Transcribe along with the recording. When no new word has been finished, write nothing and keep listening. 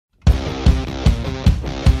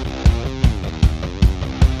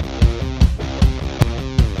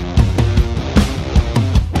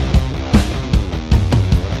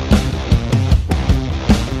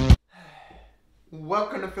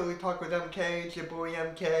Philly Talk with MK. It's your boy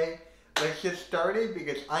MK. Let's get started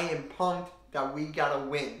because I am pumped that we gotta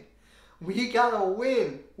win. We gotta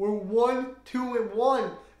win. We're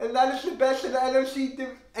 1-2-1, and that is the best in the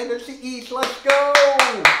NFC East. Let's go.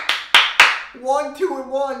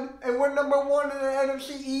 1-2-1, and we're number 1 in the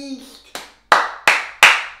NFC East.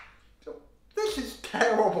 This is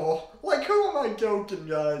terrible. Like, who am I joking,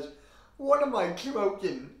 guys? What am I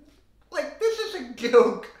joking? Like, this is a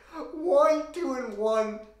joke.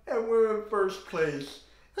 1-2-1, and we're in first place.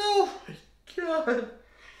 Oh my God.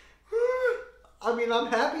 I mean, I'm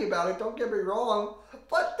happy about it, don't get me wrong,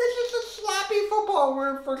 but this is a sloppy football.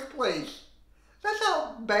 We're in first place. That's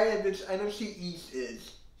how bad this NFC East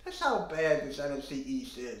is. That's how bad this NFC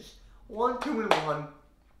East is. 1-2-1,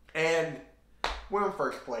 and we're in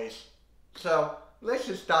first place. So, let's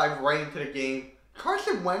just dive right into the game.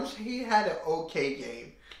 Carson Wentz, he had an okay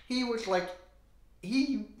game. He was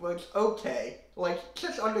okay. Like,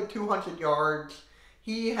 just under 200 yards.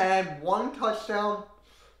 He had 1 touchdown,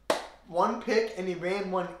 1 pick, and he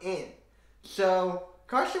ran 1 in. So,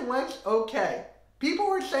 Carson Wentz, okay. People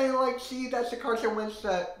were saying, like, see, that's the Carson Wentz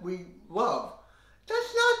that we love.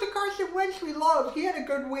 That's not the Carson Wentz we love. He had a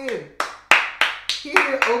good win. He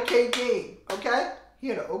had an okay game, okay? He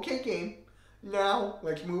had an okay game. Now,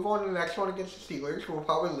 let's move on to the next one against the Steelers. We'll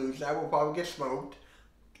probably lose that. We'll probably get smoked.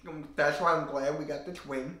 That's why I'm glad we got this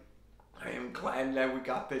win. I am glad that we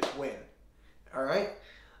got this win. Alright?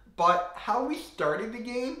 But how we started the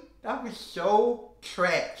game, that was so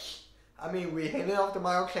trash. I mean, we handed off to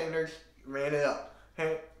Miles Sanders, ran it up.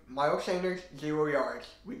 Miles Sanders, 0 yards.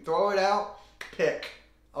 We throw it out, pick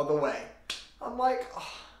of the way. I'm like,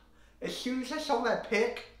 oh, as soon as I saw that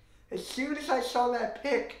pick,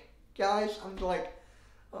 guys, I'm like,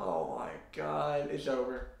 oh my God, it's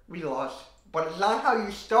over. We lost. But it's not how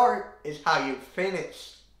you start, it's how you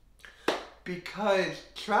finish. Because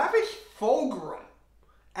Travis Fulgham,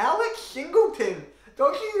 Alex Singleton,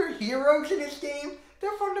 those are your heroes in this game.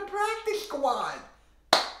 They're from the practice squad.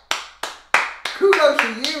 Kudos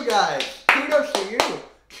to you guys. Kudos to you.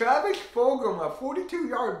 Travis Fulgham, a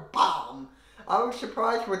 42-yard bomb. I was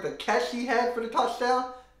surprised with the catch he had for the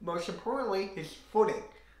touchdown. Most importantly, his footing.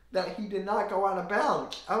 That he did not go out of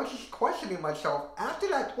bounds. I was just questioning myself. After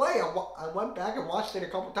that play, I went back and watched it a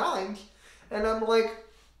couple times. And I'm like,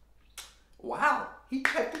 wow, he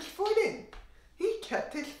kept his foot in. He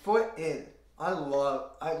kept his foot in. I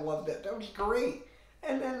love that. That was great.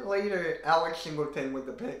 And then later, Alex Singleton with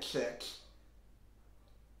the pick 6.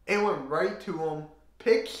 It went right to him.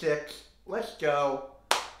 Pick 6. Let's go.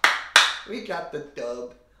 We got the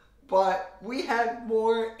dub. But we had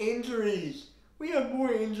more injuries.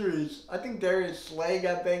 I think Darius Slay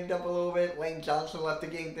got banged up a little bit. Lane Johnson left the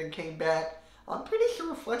game, then came back. I'm pretty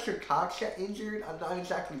sure Fletcher Cox got injured. I'm not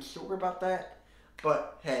exactly sure about that.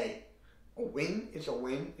 But hey, a win is a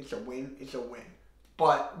win. It's a win. It's a win.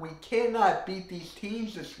 But we cannot beat these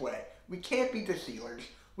teams this way. We can't beat the Steelers.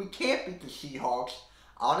 We can't beat the Seahawks.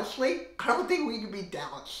 Honestly, I don't think we can beat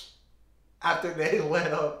Dallas after they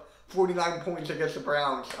let up 49 points against the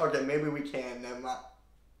Browns. Okay, maybe we can.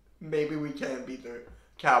 Maybe we can beat the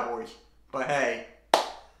Cowboys. But hey,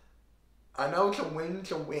 I know it's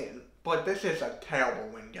a win, but this is a terrible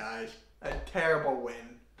win, guys. A terrible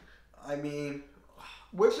win. I mean,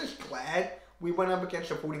 we're just glad we went up against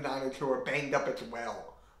the 49ers who are banged up as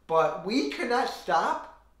well. But we could not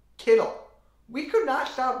stop Kittle. We could not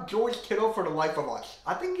stop George Kittle for the life of us.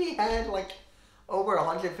 I think he had like over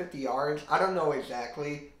 150 yards. I don't know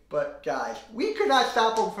exactly. But guys, we could not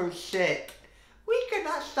stop him for shit. We could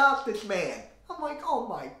not stop this man. I'm like, oh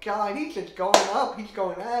my God, he's just going up. He's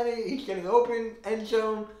going at it. He's getting open, end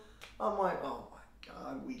zone. I'm like, oh my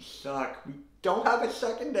God, we suck. We don't have a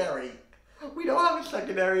secondary. We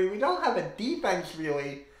don't have a defense,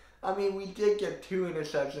 really. I mean, we did get 2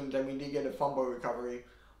 interceptions and we did get a fumble recovery.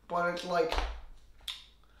 But it's like,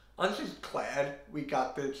 I'm just glad we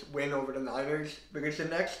got this win over the Niners. Because the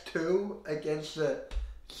next 2 against the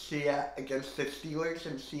Steelers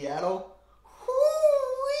in Seattle,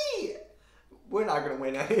 we're not going to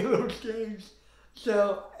win any of those games.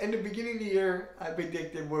 So, in the beginning of the year, I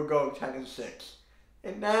predicted we'll go 10-6.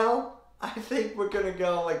 And now, I think we're going to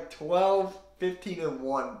go like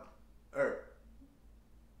 12-15-1. Or,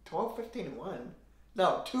 12-15-1?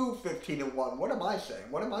 No, 2-15-1. What am I saying?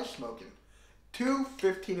 What am I smoking?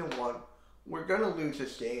 2-15-1. We're going to lose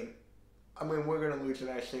this game. I mean, we're going to lose the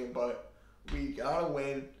next game, but we got to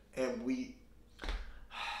win, and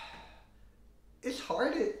It's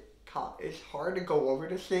hard to go over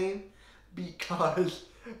this game because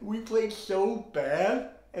we played so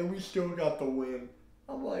bad and we still got the win.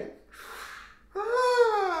 I'm like,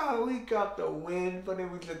 we got the win, but it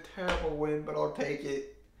was a terrible win, but I'll take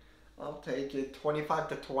it. I'll take it.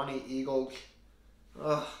 25-20 Eagles.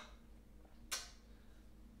 Ugh.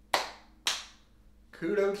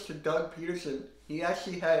 Kudos to Doug Peterson. He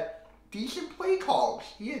actually had decent play calls.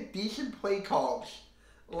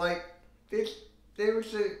 Like, there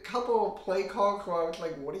was a couple of play calls where I was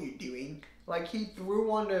like, what are you doing? Like, he threw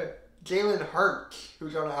one to Jalen Hurts,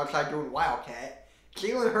 who's on the outside doing Wildcat.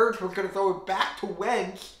 Jalen Hurts was going to throw it back to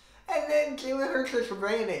Wentz, and then Jalen Hurts just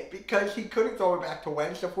ran it because he couldn't throw it back to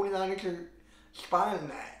Wentz. The 49ers are spying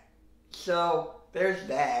that. So, there's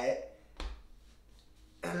that.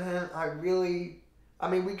 And then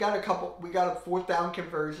we got a fourth down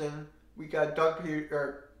conversion. We got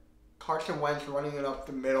Carson Wentz running it up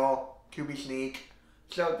the middle, QB sneak.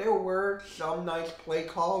 So there were some nice play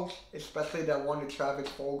calls, especially that one to Travis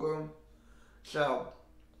Fulgham. So,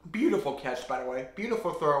 beautiful catch, by the way.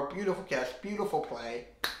 Beautiful throw, beautiful catch, beautiful play.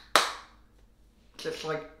 Just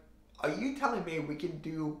like, are you telling me we can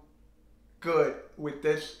do good with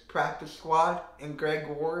this practice squad and Greg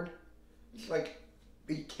Ward? It's like,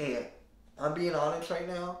 we can't. I'm being honest right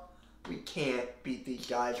now. We can't beat these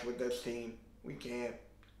guys with this team. We can't.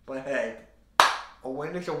 But hey, a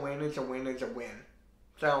win is a win is a win is a win.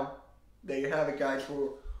 So, there you have it, guys. We're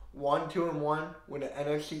 1-2-1 with the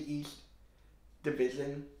NFC East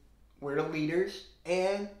division. We're the leaders.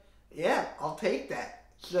 And, yeah, I'll take that.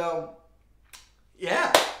 So,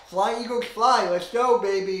 yeah, fly Eagles fly. Let's go,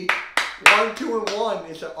 baby. 1-2-1.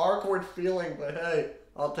 It's an awkward feeling, but hey,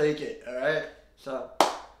 I'll take it. All right? So,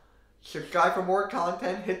 subscribe for more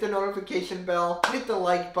content. Hit the notification bell. Hit the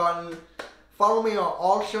like button. Follow me on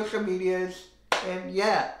all social medias. And,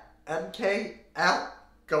 yeah, MK out.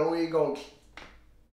 Go Eagles.